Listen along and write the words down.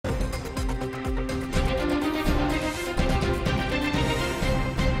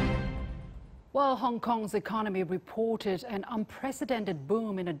While Hong Kong's economy reported an unprecedented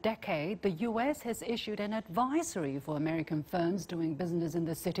boom in a decade, the U.S. has issued an advisory for American firms doing business in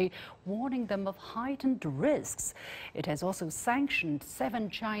the city, warning them of heightened risks. It has also sanctioned 7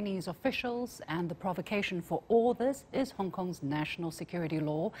 Chinese officials, and the provocation for all this is Hong Kong's national security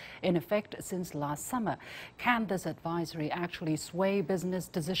law, in effect since last summer. Can this advisory actually sway business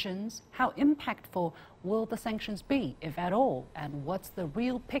decisions? How impactful will the sanctions be, if at all? And what's the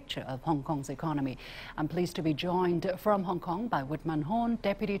real picture of Hong Kong's economy? I'm pleased to be joined from Hong Kong by Witman,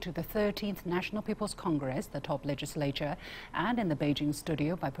 Deputy to the 13th National People's Congress, the top legislature, and in the Beijing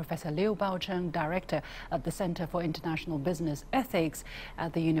studio by Professor Baocheng, Director of the Center for International Business Ethics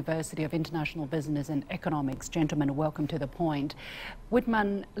at the University of International Business and Economics. Gentlemen, welcome to The Point.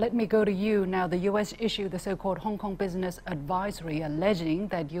 Witman, let me go to you. Now, the U.S. issued the so-called Hong Kong Business Advisory, alleging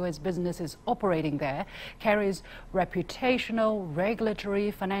that U.S. businesses operating there carries reputational,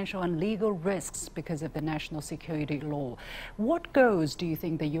 regulatory, financial and legal risks because of the national security law. What goals do you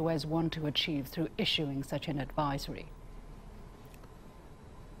think the U.S. want to achieve through issuing such an advisory?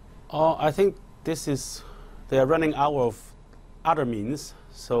 I think they are running out of other means.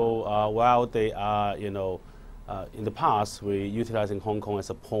 So while they are, in the past, we're utilizing Hong Kong as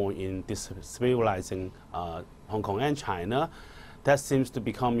a point in destabilizing Hong Kong and China. That seems to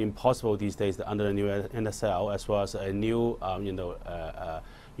become impossible these days under the new NSL, as well as a new,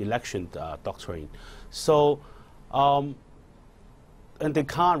 election doctrine. So, and they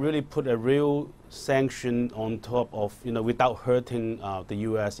can't really put a real sanction on top of, without hurting the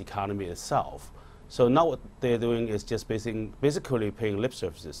U.S. economy itself. So now what they're doing is just basically paying lip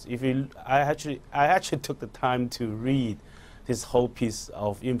services. I actually took the time to read this whole piece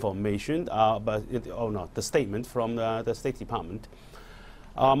of information, the statement from the State Department.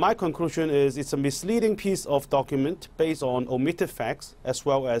 My conclusion is it's a misleading piece of document based on omitted facts as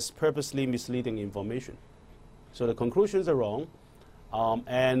well as purposely misleading information. So the conclusions are wrong,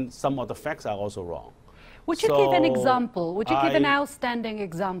 and some of the facts are also wrong. Would you give an example? Would you give an outstanding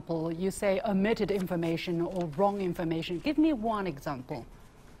example? You say omitted information or wrong information. Give me one example.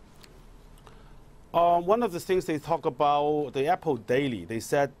 One of the things they talk about, the Apple Daily, they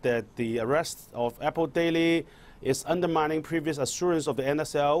said that the arrest of Apple Daily is undermining previous assurance of the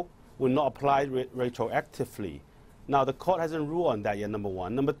NSL will not apply retroactively. Now, the court hasn't ruled on that yet, number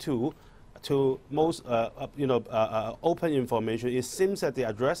one. Number two, to most open information, it seems that the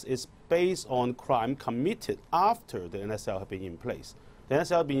address is based on crime committed after the NSL have been in place. The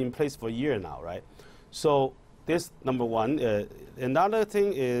NSL has been in place for a year now, right? So this, number one. Another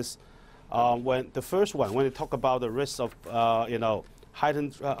thing is, when they talk about the risks of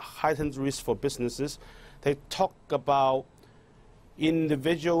heightened risk for businesses, they talk about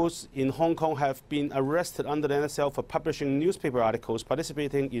individuals in Hong Kong have been arrested under the NSL for publishing newspaper articles,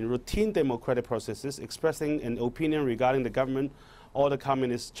 participating in routine democratic processes, expressing an opinion regarding the government or the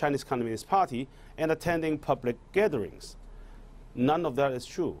Chinese Communist Party, and attending public gatherings. None of that is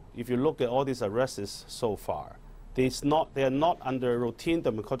true. If you look at all these arrests so far, they are not under routine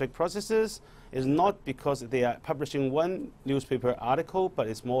democratic processes. It's not because they are publishing one newspaper article, but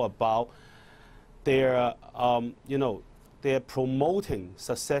it's more about they're promoting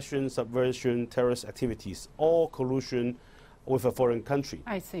secession, subversion, terrorist activities, or collusion with a foreign country.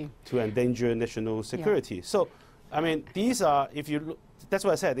 I see. To endanger national security. Yeah. So, I mean, these are, if you look, that's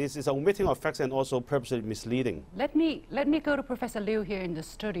what I said, it's omitting of facts and also purposely misleading. Let me go to Professor Liu here in the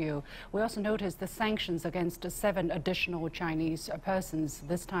studio. We also noticed the sanctions against 7 additional Chinese persons,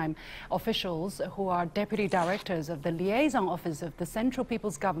 this time officials who are deputy directors of the liaison office of the Central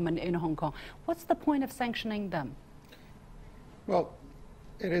People's Government in Hong Kong. What's the point of sanctioning them? Well,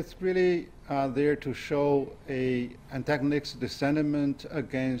 it is really there to show an antagonistic sentiment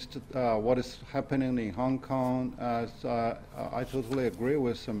against what is happening in Hong Kong. I totally agree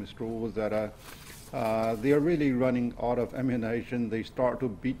with Mr. Wu that they are really running out of ammunition. They start to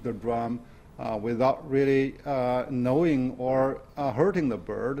beat the drum without really knowing or hurting the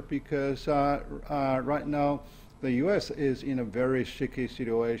bird, because right now the U.S. is in a very shaky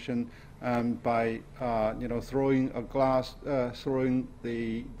situation. By throwing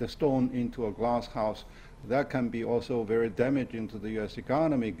the stone into a glass house, that can be also very damaging to the U.S.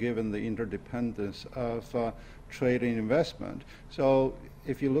 economy, given the interdependence of trade and investment. So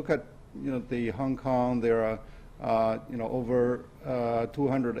if you look at the Hong Kong, there are over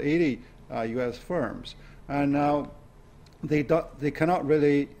 280 U.S. firms, and now they cannot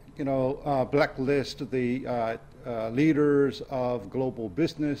really blacklist the leaders of global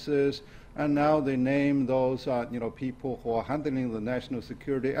businesses, and now they name those people who are handling the national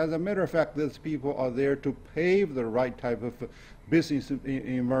security. As a matter of fact, these people are there to pave the right type of business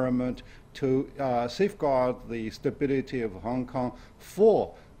environment to safeguard the stability of Hong Kong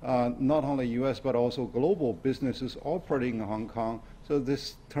for not only U.S. but also global businesses operating in Hong Kong. So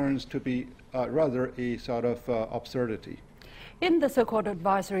this turns to be rather a sort of absurdity. In the so-called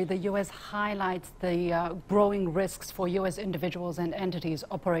advisory, the U.S. highlights the growing risks for U.S. individuals and entities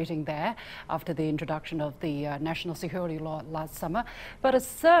operating there after the introduction of the national security law last summer. But a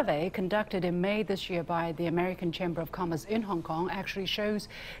survey conducted in May this year by the American Chamber of Commerce in Hong Kong actually shows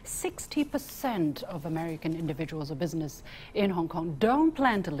 60% of American individuals or business in Hong Kong don't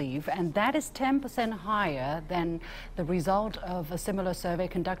plan to leave, and that is 10% higher than the result of a similar survey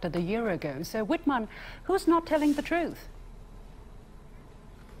conducted a year ago. So, Witman, who's not telling the truth?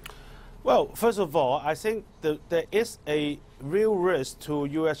 Well, first of all, I think there is a real risk to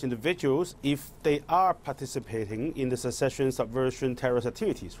U.S. individuals if they are participating in the secession, subversion, terrorist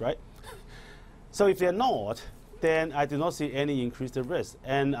activities, right? So if they're not, then I do not see any increased risk.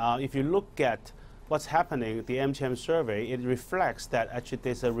 And if you look at what's happening, the AmCham survey, it reflects that actually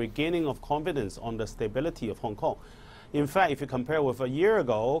there's a regaining of confidence on the stability of Hong Kong. In fact, if you compare with a year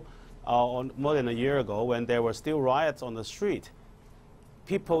ago, or more than a year ago, when there were still riots on the street,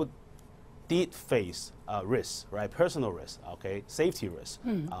 people did face risks, right? Personal risk, okay, safety risk,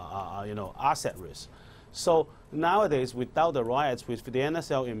 asset risk. So nowadays, without the riots, with the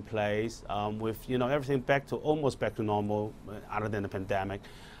NSL in place, with everything almost back to normal, other than the pandemic,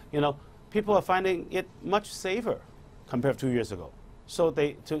 people are finding it much safer compared to 2 years ago. So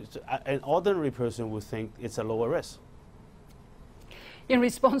an ordinary person would think it's a lower risk. In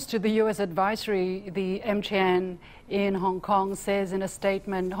response to the U.S. advisory, the AmCham in Hong Kong says in a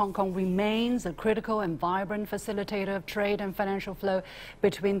statement, Hong Kong remains a critical and vibrant facilitator of trade and financial flow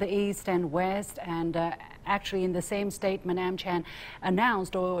between the East and West. And actually, in the same statement, AmCham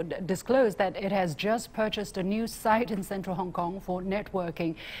announced or disclosed that it has just purchased a new site in central Hong Kong for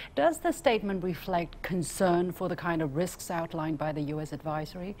networking. Does the statement reflect concern for the kind of risks outlined by the U.S.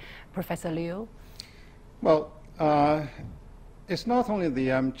 advisory? Professor Liu? Well, it's not only the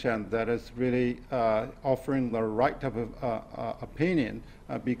AmCham that is really offering the right type of opinion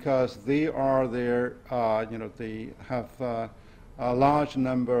because they are there, they have a large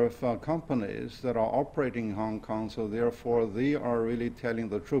number of companies that are operating in Hong Kong, so therefore they are really telling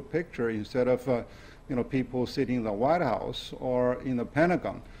the true picture instead of people sitting in the White House or in the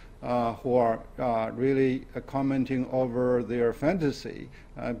Pentagon. Who are really commenting over their fantasy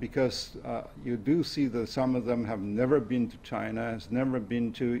because you do see that some of them have never been to China, has never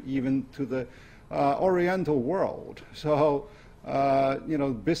been even to the Oriental world. So,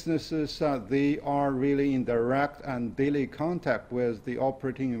 businesses, they are really in direct and daily contact with the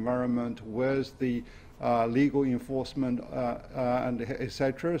operating environment, with the legal enforcement, and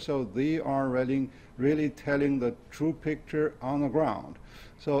etc. So they are really telling the true picture on the ground.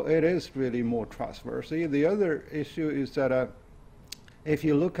 So it is really more trustworthy. The other issue is that if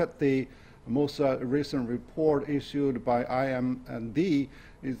you look at the most recent report issued by IMD,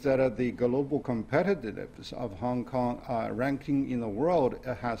 is that the global competitiveness of Hong Kong ranking in the world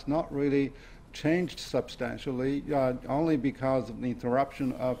has not really changed substantially, only because of the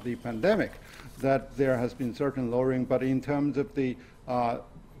interruption of the pandemic, that there has been certain lowering. But in terms of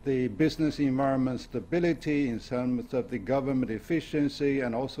the business environment stability, in terms of the government efficiency,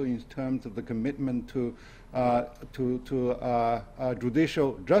 and also in terms of the commitment to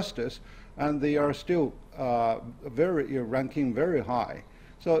judicial justice, and they are still ranking very high.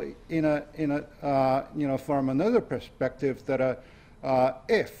 So, from another perspective, that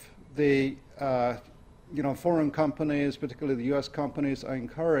if the foreign companies, particularly the U.S. companies, are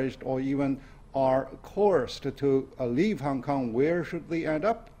encouraged or even are coerced to leave Hong Kong, where should they end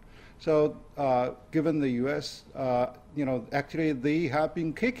up? So, given the U.S., actually they have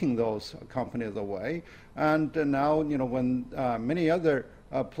been kicking those companies away, and now, when many other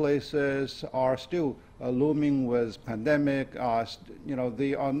places are still looming with pandemic, they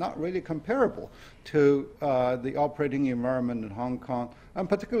are not really comparable to the operating environment in Hong Kong, and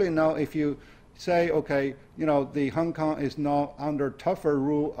particularly now, if you say, okay, the Hong Kong is now under tougher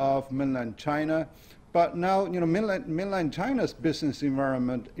rule of mainland China, but now, mainland China's business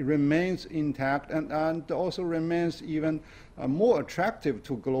environment remains intact and also remains even more attractive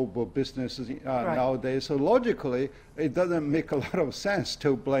to global businesses right. nowadays. So logically, it doesn't make a lot of sense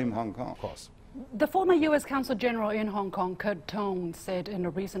to blame Hong Kong. Of course. The former U.S. Consul General in Hong Kong, Kurt Tong, said in a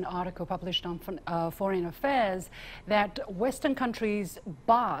recent article published on Foreign Affairs that Western countries'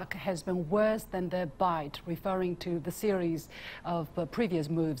 bark has been worse than their bite, referring to the series of previous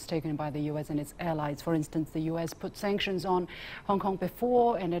moves taken by the U.S. and its allies. For instance, the U.S. put sanctions on Hong Kong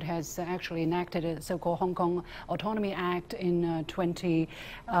before, and it has actually enacted a so-called Hong Kong Autonomy Act in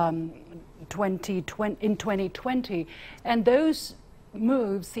 2020. And those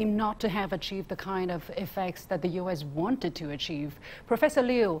moves seem not to have achieved the kind of effects that the U.S. wanted to achieve. Professor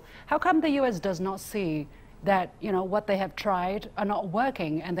Liu, how come the U.S. does not see that, what they have tried are not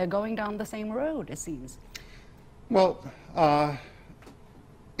working and they're going down the same road, it seems? Well,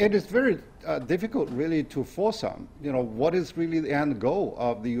 it is very difficult really to foresee, what is really the end goal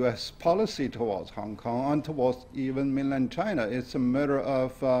of the U.S. policy towards Hong Kong and towards even mainland China. It's a matter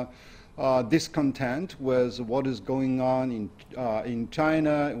of discontent with what is going on in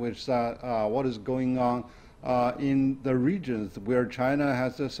China, with what is going on in the regions where China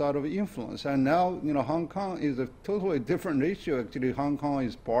has a sort of influence. And now, Hong Kong is a totally different issue. Actually, Hong Kong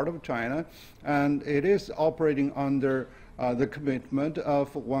is part of China, and it is operating under the commitment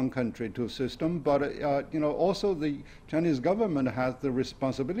of one country, two system, but also the Chinese government has the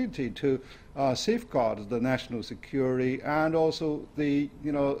responsibility to safeguard the national security and also the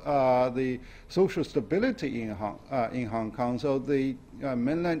the social stability in Hong Kong. So the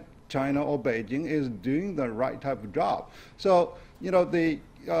mainland China or Beijing is doing the right type of job. So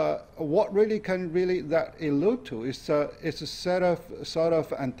what really can that allude to is it's a set of sort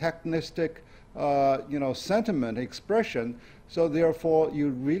of antagonistic sentiment expression. So therefore, you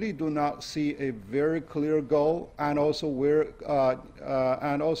really do not see a very clear goal, and also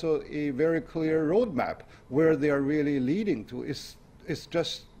a very clear roadmap where they are really leading to. It's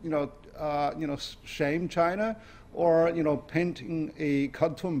just shame China, or painting a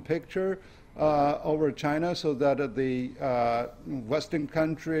cartoon picture over China so that the Western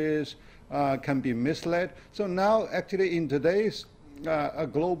countries can be misled. So now, actually, in today's a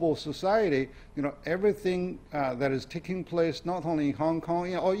global society, everything that is taking place not only in Hong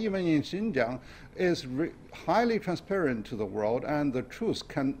Kong or even in Xinjiang is highly transparent to the world, and the truth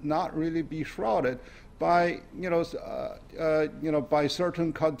cannot really be shrouded by by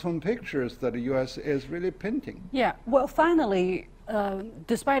certain cartoon pictures that the U.S. is really painting. Yeah. Well, finally,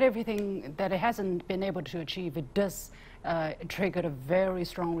 despite everything that it hasn't been able to achieve, it does triggered a very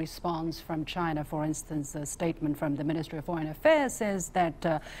strong response from China. For instance, a statement from the Ministry of Foreign Affairs says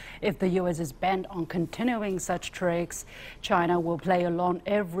that if the U.S. is bent on continuing such tricks, China will play along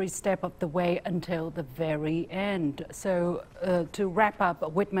every step of the way until the very end. So to wrap up,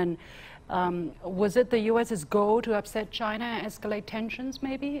 Witman, was it the U.S.'s goal to upset China, escalate tensions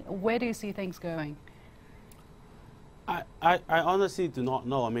maybe? Where do you see things going? I honestly do not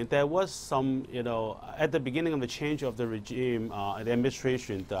know. I mean, there was some, at the beginning of the change of the regime, the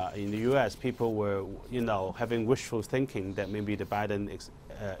administration in the U.S., people were, having wishful thinking that maybe the Biden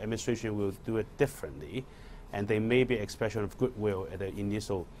administration will do it differently, and there may be expression of goodwill at the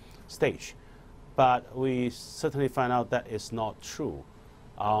initial stage. But we certainly find out that is not true.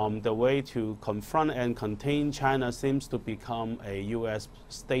 The way to confront and contain China seems to become a U.S.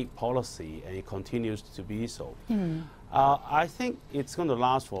 state policy, and it continues to be so. I think it's going to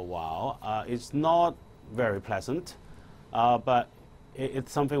last for a while. It's not very pleasant, but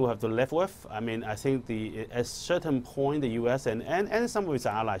it's something we have to live with. I mean, I think at a certain point, the U.S. and some of its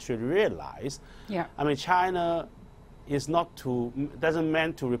allies should realize, I mean, China is doesn't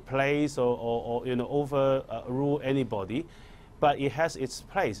meant to replace or overrule anybody, but it has its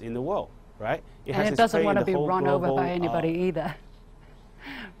place in the world, right? And it doesn't want to be run over by anybody either.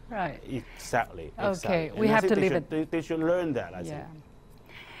 Right. Exactly. Okay, we have to leave it. They should learn that, I think.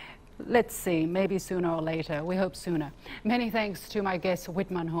 Let's see, maybe sooner or later. We hope sooner. Many thanks to my guest,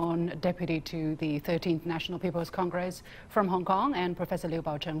 Witman Horn, Deputy to the 13th National People's Congress from Hong Kong, and Professor Liu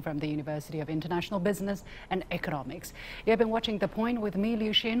Baocheng from the University of International Business and Economics. You have been watching The Point with me,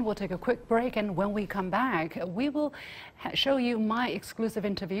 Liu Xin. We'll take a quick break, and when we come back, we will show you my exclusive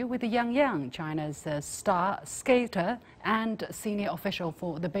interview with Yang Yang, China's star skater and senior official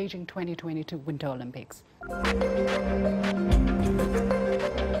for the Beijing 2022 Winter Olympics.